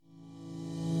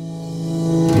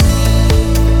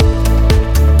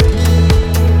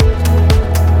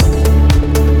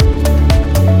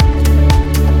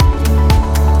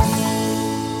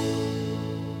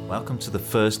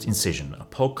First Incision, a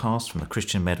podcast from the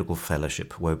Christian Medical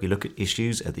Fellowship where we look at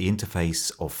issues at the interface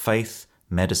of faith,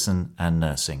 medicine and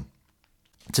nursing.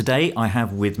 Today I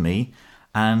have with me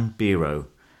Anne Biro.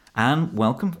 Anne,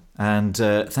 welcome, and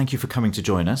thank you for coming to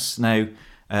join us. Now,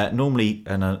 normally,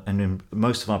 and in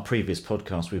most of our previous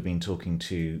podcasts, we've been talking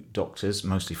to doctors,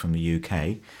 mostly from the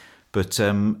UK, but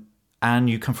Anne,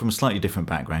 you come from a slightly different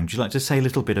background. Would you like to say a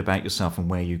little bit about yourself and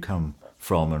where you come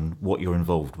from and what you're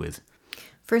involved with?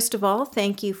 First of all,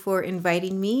 thank you for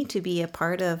inviting me to be a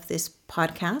part of this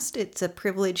podcast. It's a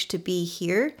privilege to be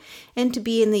here and to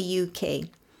be in the UK.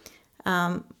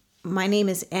 My name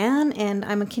is Anne, and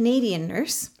I'm a Canadian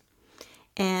nurse.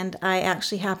 And I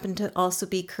actually happen to also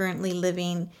be currently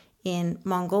living in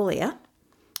Mongolia,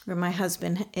 where my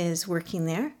husband is working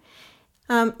there.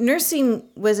 Nursing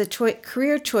was a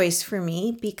career choice for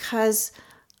me because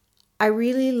I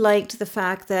really liked the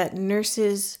fact that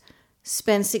nurses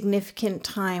spend significant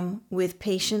time with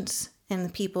patients and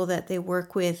the people that they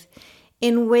work with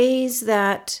in ways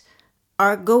that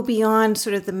go beyond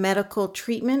sort of the medical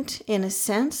treatment in a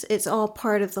sense. It's all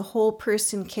part of the whole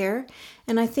person care.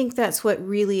 And I think that's what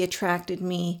really attracted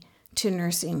me to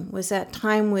nursing, was that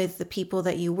time with the people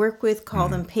that you work with, call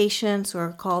them patients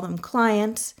or call them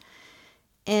clients,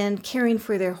 and caring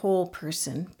for their whole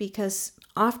person, because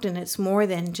often it's more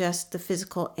than just the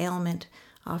physical ailment.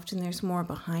 Often there's more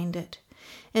behind it.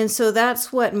 And so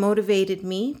that's what motivated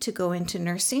me to go into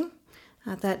nursing,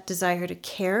 that desire to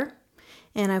care.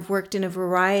 And I've worked in a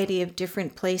variety of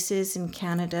different places in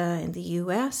Canada and the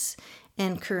US.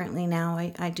 And currently now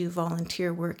I do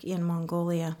volunteer work in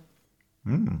Mongolia.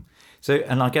 So,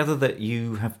 and I gather that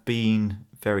you have been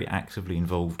very actively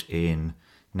involved in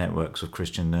networks of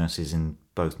Christian nurses in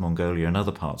both Mongolia and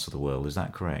other parts of the world. Is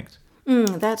that correct?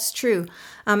 That's true.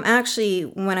 Actually,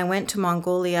 when I went to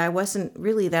Mongolia, I wasn't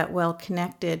really that well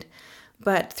connected,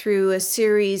 but through a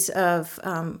series of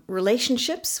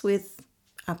relationships with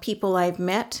people I've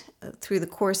met through the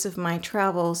course of my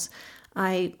travels,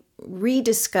 I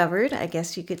rediscovered, I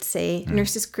guess you could say,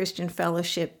 Nurses Christian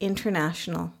Fellowship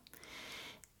International.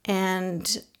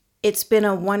 And it's been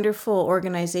a wonderful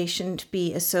organization to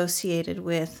be associated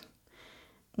with.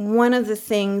 One of the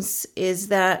things is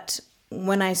that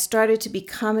when I started to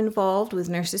become involved with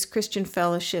Nurses Christian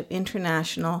Fellowship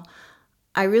International,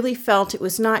 I really felt it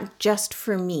was not just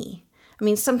for me. I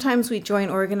mean, sometimes we join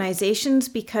organizations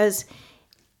because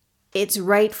it's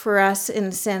right for us in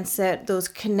the sense that those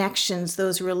connections,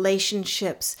 those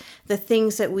relationships, the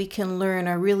things that we can learn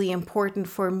are really important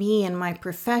for me and my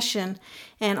profession,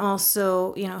 and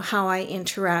also, how I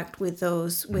interact with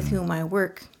those with whom I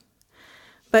work.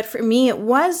 But for me, it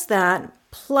was that,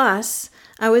 plus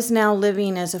I was now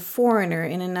living as a foreigner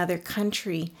in another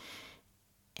country.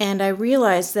 And I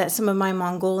realized that some of my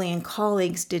Mongolian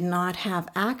colleagues did not have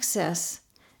access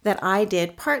that I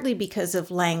did, partly because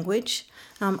of language,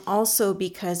 also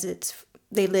because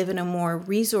they live in a more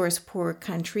resource-poor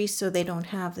country, so they don't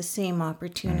have the same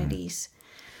opportunities.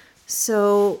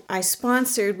 So I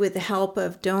sponsored, with the help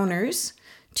of donors,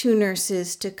 2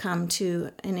 nurses to come to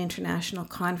an international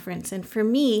conference. And for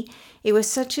me, it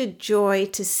was such a joy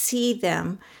to see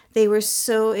them. They were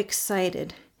so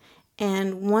excited.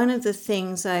 And one of the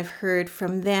things I've heard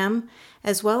from them,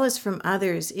 as well as from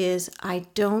others, is I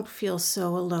don't feel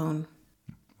so alone.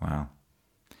 Wow.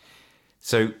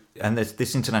 So, and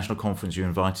this international conference you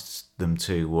invited them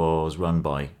to was run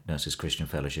by Nurses Christian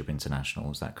Fellowship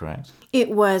International, is that correct?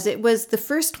 It was. The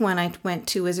first one I went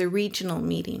to as a regional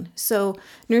meeting. So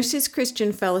Nurses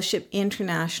Christian Fellowship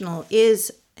International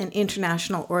is an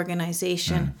international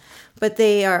organization, but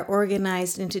they are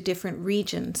organized into different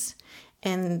regions.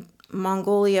 And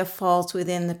Mongolia falls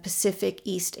within the Pacific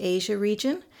East Asia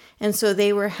region. And so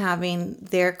they were having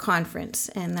their conference,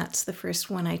 and that's the first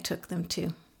one I took them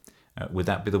to. Would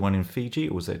that be the one in Fiji,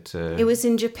 or was it? It was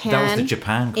in Japan. That was the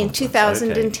Japan conference. In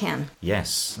 2010. Okay.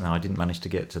 Yes. No, I didn't manage to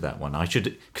get to that one. I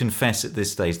should confess at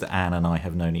this stage that Anne and I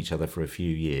have known each other for a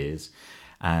few years,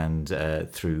 and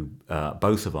through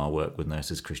both of our work with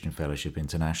Nurses Christian Fellowship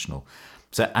International.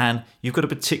 So, Anne, you've got a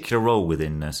particular role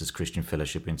within Nurses Christian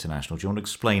Fellowship International. Do you want to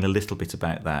explain a little bit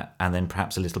about that, and then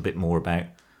perhaps a little bit more about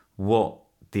what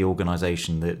the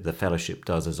organisation, the fellowship,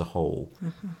 does as a whole?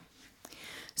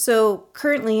 So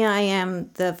currently I am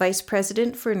the Vice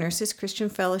President for Nurses Christian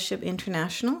Fellowship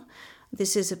International.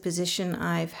 This is a position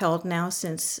I've held now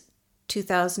since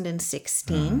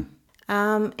 2016.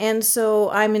 And so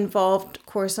I'm involved, of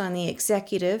course, on the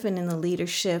executive and in the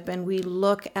leadership, and we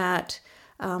look at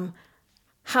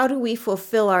how do we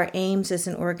fulfill our aims as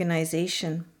an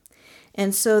organization.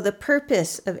 And so the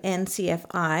purpose of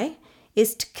NCFI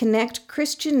is to connect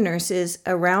Christian nurses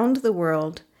around the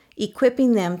world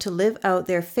equipping them to live out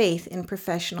their faith in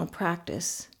professional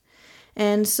practice.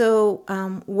 And so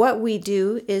what we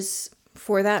do is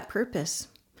for that purpose.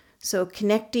 So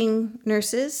connecting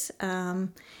nurses,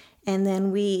 and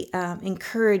then we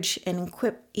encourage and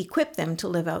equip them to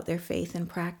live out their faith in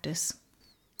practice.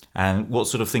 And what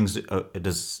sort of things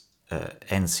does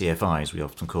NCFI, as we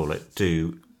often call it,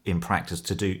 do in practice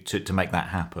to make that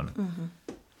happen? Mm-hmm.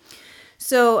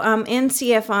 So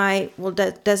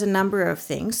NCFI does a number of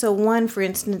things. So one, for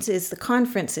instance, is the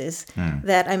conferences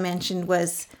that I mentioned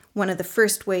was one of the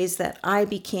first ways that I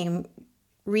became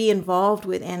re-involved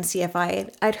with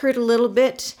NCFI. I'd heard a little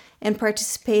bit and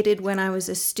participated when I was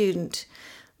a student,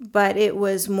 but it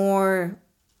was more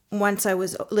once I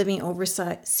was living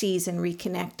overseas and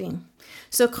reconnecting.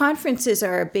 So conferences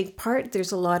are a big part.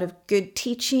 There's a lot of good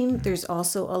teaching. There's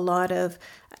also a lot of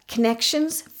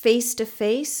connections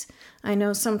face-to-face. I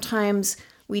know sometimes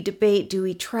we debate, do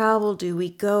we travel, do we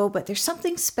go? But there's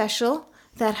something special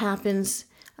that happens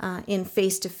in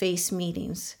face-to-face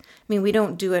meetings. I mean, we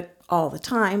don't do it all the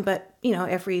time, but,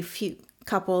 every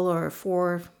couple or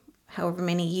 4, however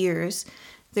many years,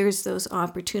 there's those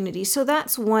opportunities. So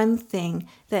that's one thing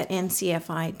that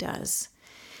NCFI does.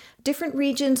 Different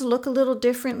regions look a little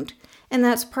different, and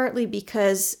that's partly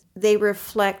because they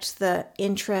reflect the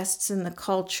interests and the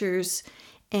cultures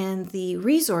and the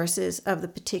resources of the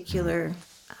particular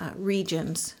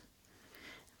regions.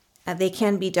 They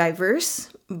can be diverse,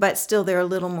 but still they're a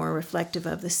little more reflective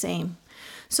of the same.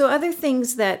 So other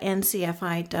things that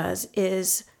NCFI does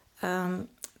is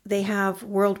they have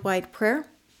worldwide prayer.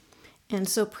 And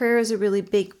so prayer is a really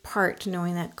big part,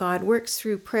 knowing that God works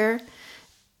through prayer.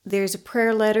 There's a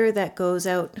prayer letter that goes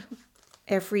out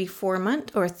every 3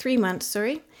 months,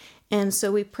 And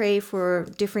so we pray for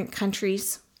different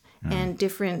countries and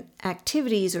different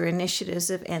activities or initiatives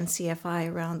of NCFI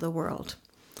around the world.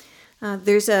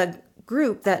 There's a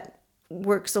group that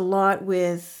works a lot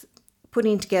with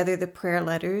putting together the prayer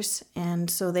letters, and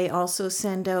so they also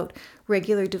send out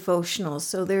regular devotionals.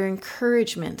 So they're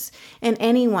encouragements, and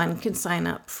anyone can sign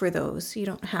up for those. You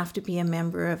don't have to be a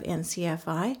member of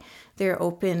NCFI. They're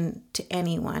open to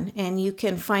anyone, and you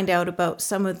can find out about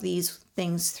some of these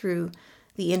things through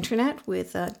the internet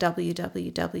with www.ncfi.org.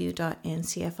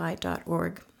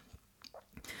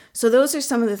 So those are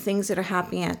some of the things that are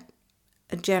happening at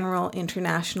a general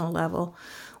international level.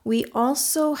 We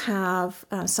also have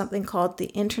something called the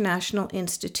International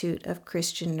Institute of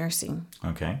Christian Nursing.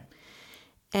 Okay.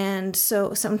 And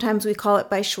so sometimes we call it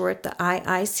by short the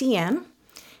IICN.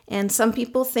 And some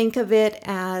people think of it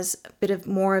as a bit of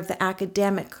more of the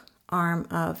academic arm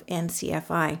of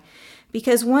NCFI.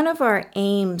 Because one of our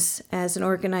aims as an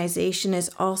organization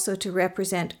is also to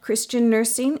represent Christian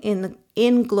nursing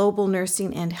in global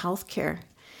nursing and healthcare.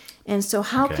 And so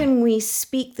how can we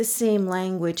speak the same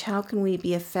language? How can we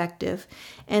be effective?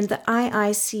 And the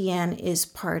IICN is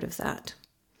part of that.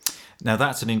 Now,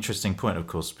 that's an interesting point, of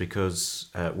course, because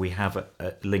we have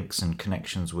links and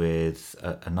connections with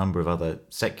a number of other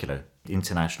secular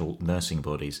international nursing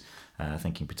bodies,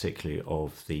 thinking particularly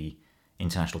of the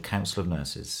International Council of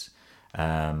Nurses.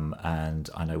 And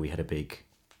I know we had a big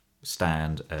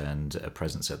stand and a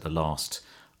presence at the last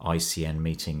ICN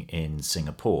meeting in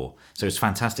Singapore. So it's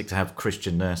fantastic to have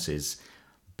Christian nurses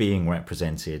being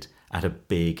represented at a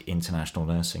big international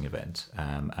nursing event,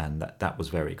 and that was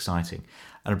very exciting.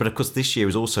 But of course, this year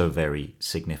is also a very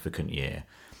significant year.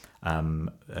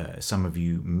 Some of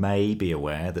you may be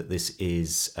aware that this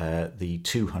is the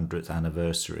 200th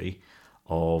anniversary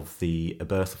of the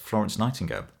birth of Florence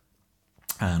Nightingale.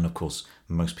 And of course,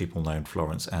 most people know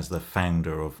Florence as the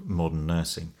founder of modern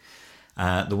nursing.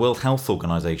 The World Health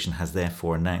Organization has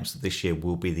therefore announced that this year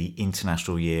will be the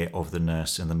International Year of the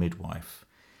Nurse and the Midwife.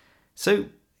 So,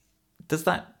 does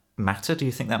that matter? Do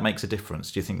you think that makes a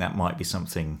difference? Do you think that might be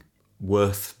something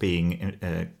worth being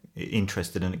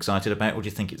interested and excited about? Or do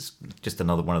you think it's just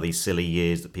another one of these silly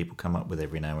years that people come up with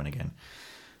every now and again?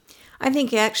 I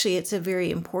think actually it's a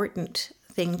very important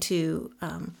thing to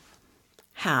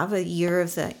have a year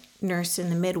of the nurse and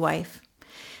the midwife.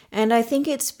 And I think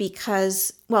it's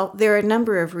because, there are a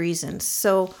number of reasons.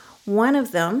 So one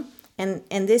of them, and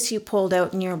this you pulled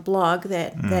out in your blog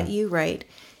that you write,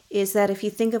 is that if you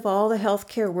think of all the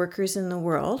healthcare workers in the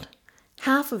world,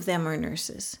 half of them are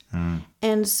nurses.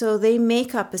 And so they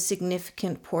make up a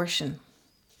significant portion.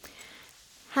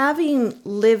 Having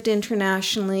lived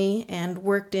internationally and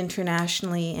worked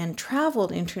internationally and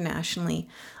traveled internationally,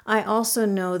 I also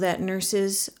know that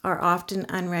nurses are often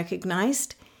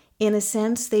unrecognized. In a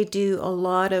sense, they do a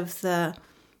lot of the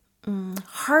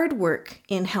hard work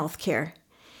in healthcare.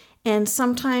 And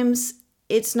sometimes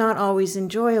it's not always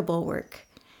enjoyable work.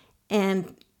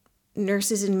 And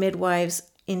nurses and midwives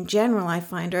in general, I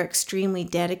find, are extremely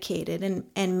dedicated,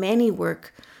 and many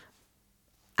work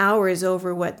hours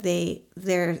over what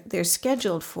they're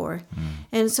scheduled for.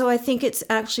 And so I think it's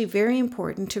actually very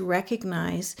important to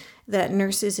recognize that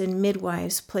nurses and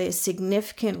midwives play a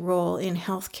significant role in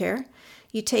healthcare.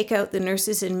 You take out the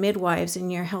nurses and midwives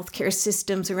and your healthcare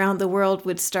systems around the world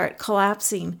would start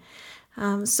collapsing.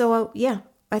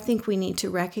 I think we need to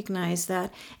recognize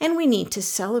that, and we need to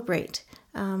celebrate.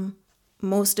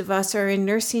 Most of us are in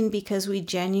nursing because we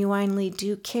genuinely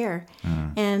do care.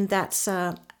 And that's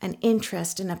an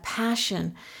interest and a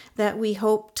passion that we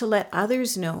hope to let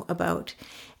others know about.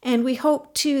 And we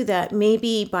hope, too, that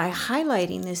maybe by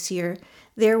highlighting this year,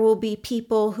 there will be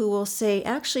people who will say,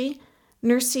 actually,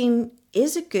 nursing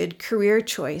is a good career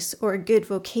choice or a good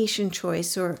vocation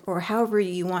choice or however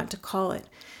you want to call it,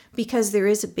 because there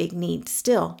is a big need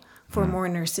still for more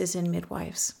nurses and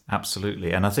midwives.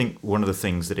 Absolutely. And I think one of the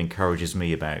things that encourages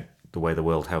me about the way the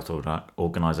World Health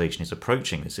Organization is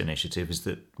approaching this initiative is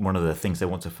that one of the things they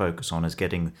want to focus on is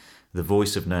getting the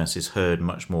voice of nurses heard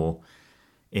much more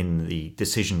in the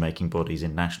decision-making bodies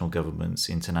in national governments,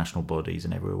 international bodies,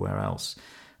 and everywhere else.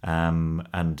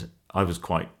 And I was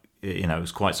it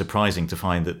was quite surprising to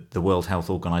find that the World Health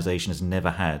Organization has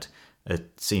never had a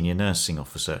senior nursing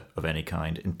officer of any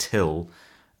kind until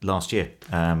last year.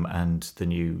 And the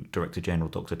new Director General,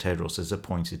 Dr. Tedros, has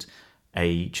appointed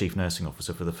a chief nursing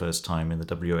officer for the first time in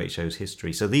the WHO's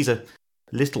history. So these are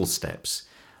little steps.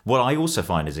 What I also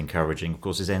find is encouraging, of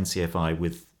course, is NCFI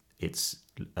with its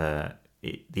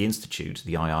the institute,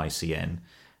 the IICN,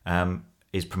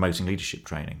 is promoting leadership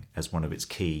training as one of its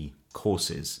key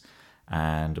courses.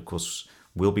 And of course,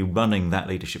 we'll be running that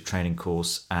leadership training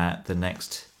course at the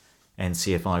next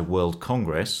NCFI World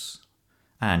Congress.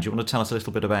 And do you want to tell us a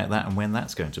little bit about that and when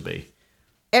that's going to be?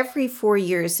 Every 4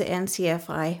 years, the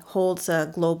NCFI holds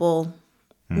a global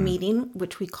meeting,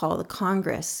 which we call the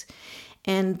Congress.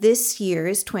 And this year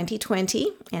is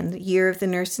 2020, and the year of the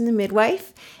nurse and the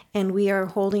midwife. And we are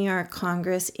holding our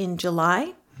Congress in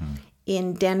July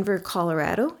in Denver,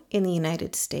 Colorado, in the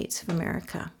United States of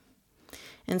America.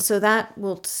 And so that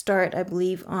will start, I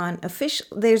believe,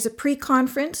 there's a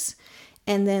pre-conference,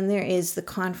 and then there is the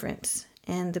conference.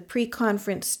 And the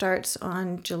pre-conference starts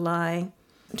on July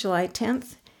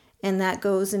 10th, and that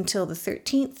goes until the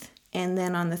 13th. And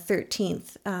then on the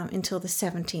 13th until the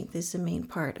 17th is the main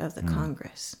part of the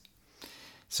Congress.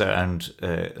 So,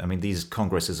 these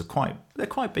congresses are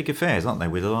quite big affairs, aren't they?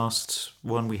 With the last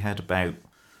one, we had about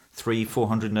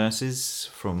 300-400 nurses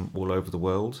from all over the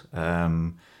world.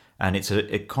 And it's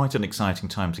quite an exciting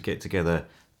time to get together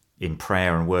in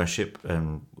prayer and worship,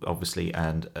 and obviously,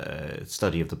 and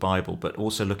study of the Bible, but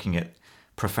also looking at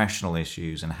professional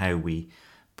issues and how we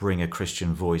bring a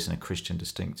Christian voice and a Christian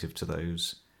distinctive to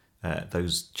those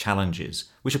challenges,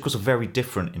 which of course are very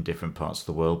different in different parts of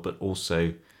the world, but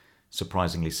also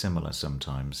surprisingly similar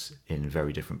sometimes in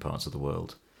very different parts of the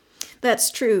world.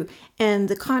 That's true. And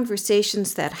the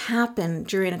conversations that happen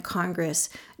during a Congress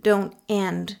don't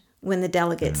end when the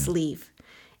delegates leave.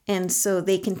 And so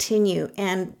they continue.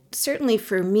 And certainly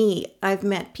for me, I've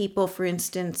met people, for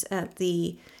instance, at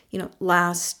the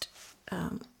last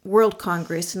World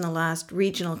Congress and the last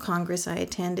regional Congress I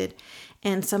attended.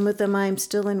 And some of them I'm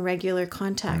still in regular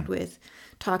contact with,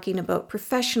 talking about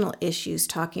professional issues,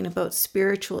 talking about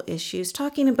spiritual issues,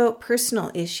 talking about personal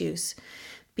issues,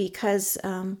 because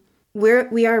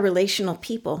we are relational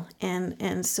people.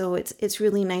 And so it's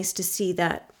really nice to see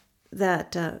that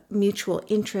mutual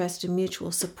interest and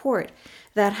mutual support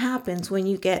that happens when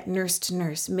you get nurse to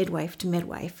nurse, midwife to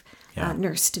midwife,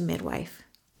 nurse to midwife.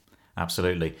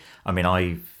 Absolutely. I mean,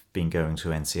 I've been going to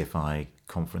NCFI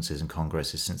conferences and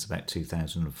congresses since about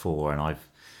 2004, and I've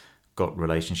got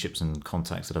relationships and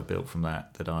contacts that I've built from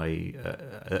that I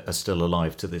are still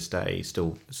alive to this day,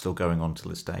 still going on to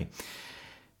this day.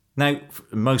 Now,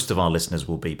 most of our listeners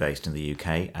will be based in the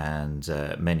UK, and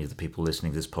many of the people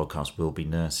listening to this podcast will be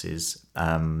nurses,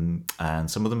 and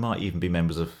some of them might even be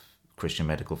members of Christian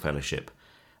Medical Fellowship,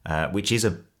 which is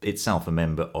itself a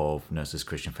member of Nurses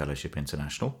Christian Fellowship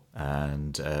International,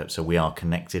 and so we are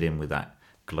connected in with that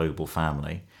global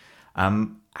family.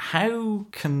 How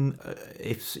can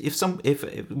if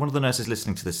one of the nurses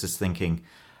listening to this is thinking,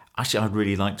 actually, I'd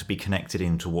really like to be connected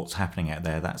into what's happening out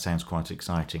there. That sounds quite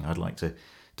exciting. I'd like to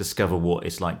discover what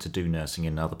it's like to do nursing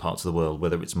in other parts of the world,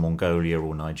 whether it's Mongolia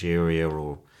or Nigeria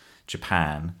or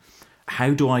Japan.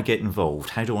 How do I get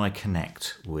involved? How do I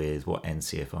connect with what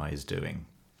NCFI is doing?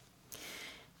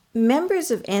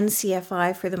 Members of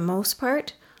NCFI, for the most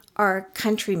part, are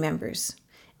country members.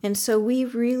 And so we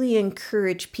really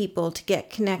encourage people to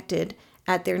get connected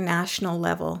at their national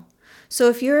level. So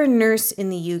if you're a nurse in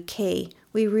the UK,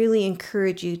 we really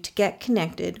encourage you to get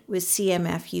connected with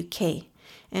CMF UK.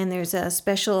 And there's a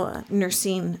special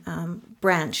nursing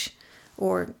branch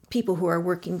or people who are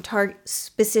working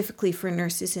specifically for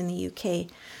nurses in the UK.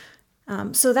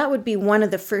 So that would be one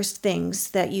of the first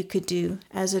things that you could do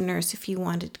as a nurse if you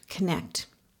wanted to connect.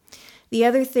 The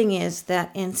other thing is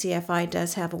that NCFI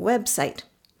does have a website.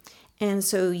 And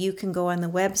so you can go on the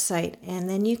website and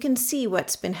then you can see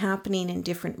what's been happening in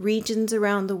different regions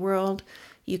around the world.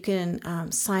 You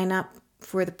can sign up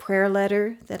for the prayer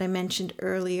letter that I mentioned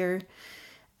earlier.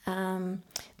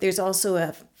 There's also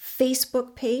a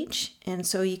Facebook page, and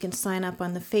so you can sign up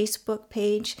on the Facebook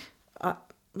page.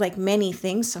 Like many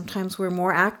things, sometimes we're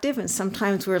more active and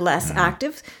sometimes we're less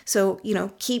active. So,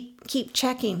 keep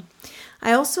checking.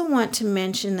 I also want to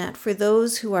mention that for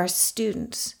those who are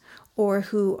students or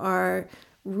who are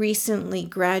recently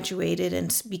graduated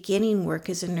and beginning work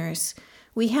as a nurse,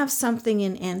 we have something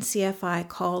in NCFI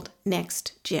called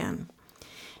Next Gen.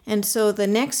 And so the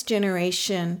Next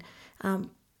Generation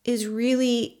is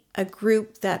really a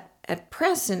group that at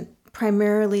present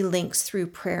primarily links through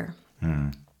prayer.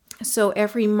 So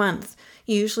every month,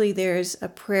 usually there's a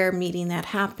prayer meeting that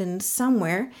happens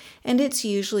somewhere, and it's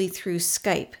usually through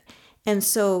Skype. And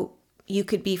so you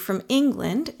could be from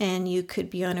England, and you could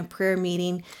be on a prayer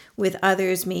meeting with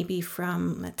others, maybe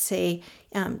from, let's say,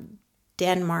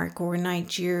 Denmark or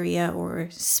Nigeria or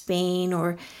Spain,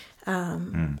 or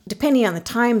depending on the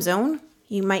time zone,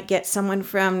 you might get someone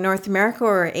from North America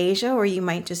or Asia, or you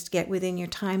might just get within your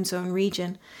time zone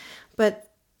region.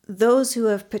 But those who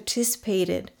have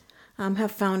participated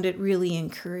have found it really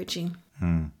encouraging.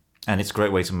 And it's a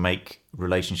great way to make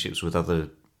relationships with other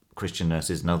Christian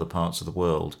nurses in other parts of the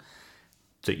world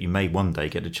that you may one day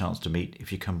get a chance to meet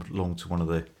if you come along to one of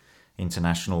the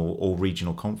international or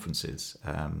regional conferences,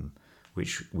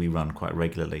 which we run quite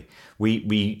regularly.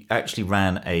 We actually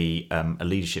ran a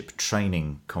leadership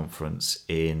training conference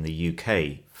in the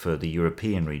UK for the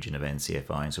European region of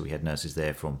NCFI, and so we had nurses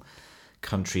there from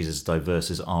countries as diverse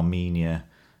as Armenia,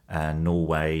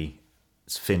 Norway,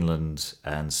 Finland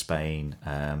and Spain,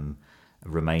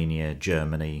 Romania,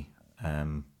 Germany.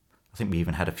 I think we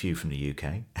even had a few from the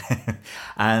UK.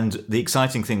 And the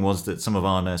exciting thing was that some of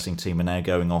our nursing team are now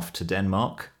going off to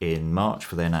Denmark in March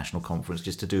for their national conference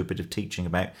just to do a bit of teaching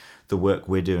about the work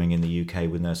we're doing in the UK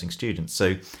with nursing students.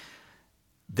 So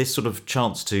this sort of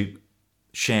chance to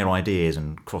share ideas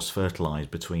and cross-fertilise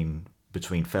between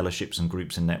fellowships and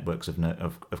groups and networks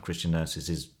of Christian nurses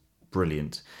is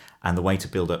brilliant. And the way to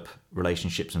build up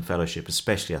relationships and fellowship,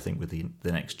 especially I think with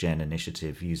the Next Gen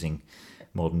initiative, using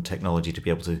modern technology to be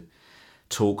able to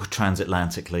talk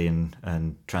transatlantically and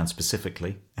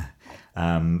transpacifically,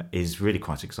 is really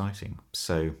quite exciting.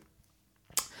 So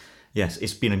yes,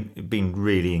 it's been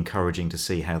really encouraging to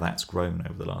see how that's grown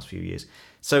over the last few years.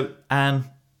 So Anne,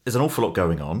 there's an awful lot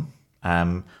going on.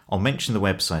 I'll mention the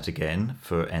website again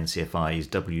for NCFI is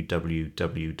www.ncfi.org.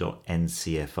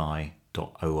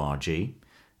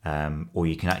 Or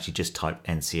you can actually just type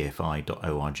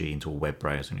ncfi.org into a web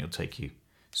browser and it'll take you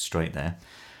straight there.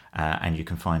 And you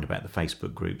can find about the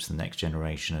Facebook groups, the Next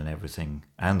Generation and everything,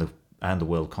 and the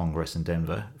World Congress in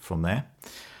Denver from there.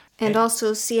 And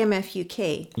also CMF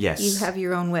UK. Yes. You have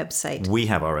your own website. We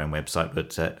have our own website, but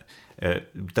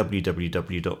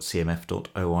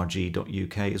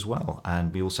www.cmf.org.uk as well.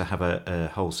 And we also have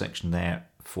a whole section there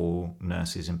for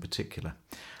nurses in particular.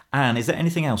 Anne, is there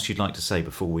anything else you'd like to say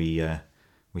before we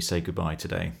say goodbye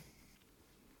today?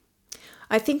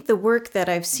 I think the work that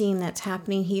I've seen that's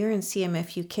happening here in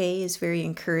CMF UK is very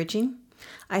encouraging.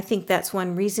 I think that's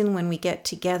one reason when we get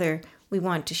together, we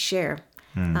want to share.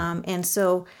 And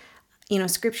so,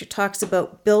 Scripture talks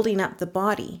about building up the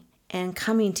body, and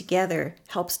coming together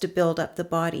helps to build up the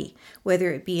body,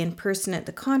 whether it be in person at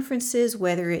the conferences,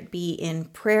 whether it be in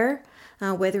prayer,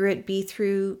 whether it be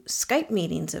through Skype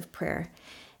meetings of prayer.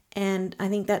 And I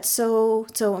think that's so,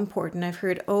 so important. I've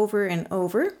heard over and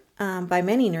over by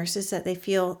many nurses that they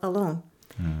feel alone.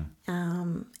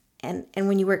 And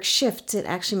when you work shifts, it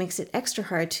actually makes it extra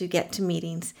hard to get to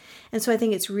meetings. And so I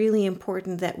think it's really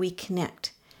important that we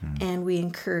connect and we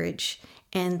encourage,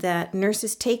 and that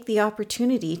nurses take the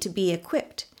opportunity to be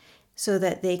equipped so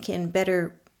that they can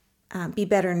be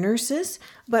better nurses,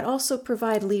 but also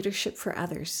provide leadership for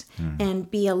others and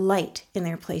be a light in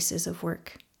their places of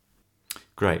work.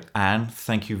 Great. Anne,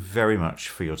 thank you very much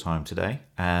for your time today.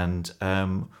 And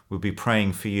we'll be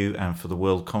praying for you and for the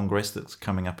World Congress that's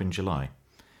coming up in July.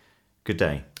 Good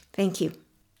day. Thank you.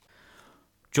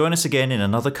 Join us again in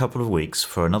another couple of weeks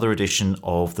for another edition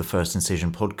of the First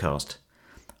Incision podcast.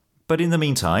 But in the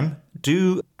meantime,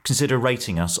 do consider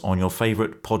rating us on your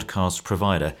favourite podcast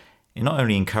provider. It not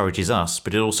only encourages us,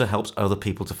 but it also helps other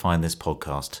people to find this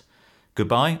podcast.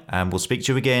 Goodbye, and we'll speak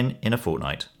to you again in a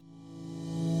fortnight.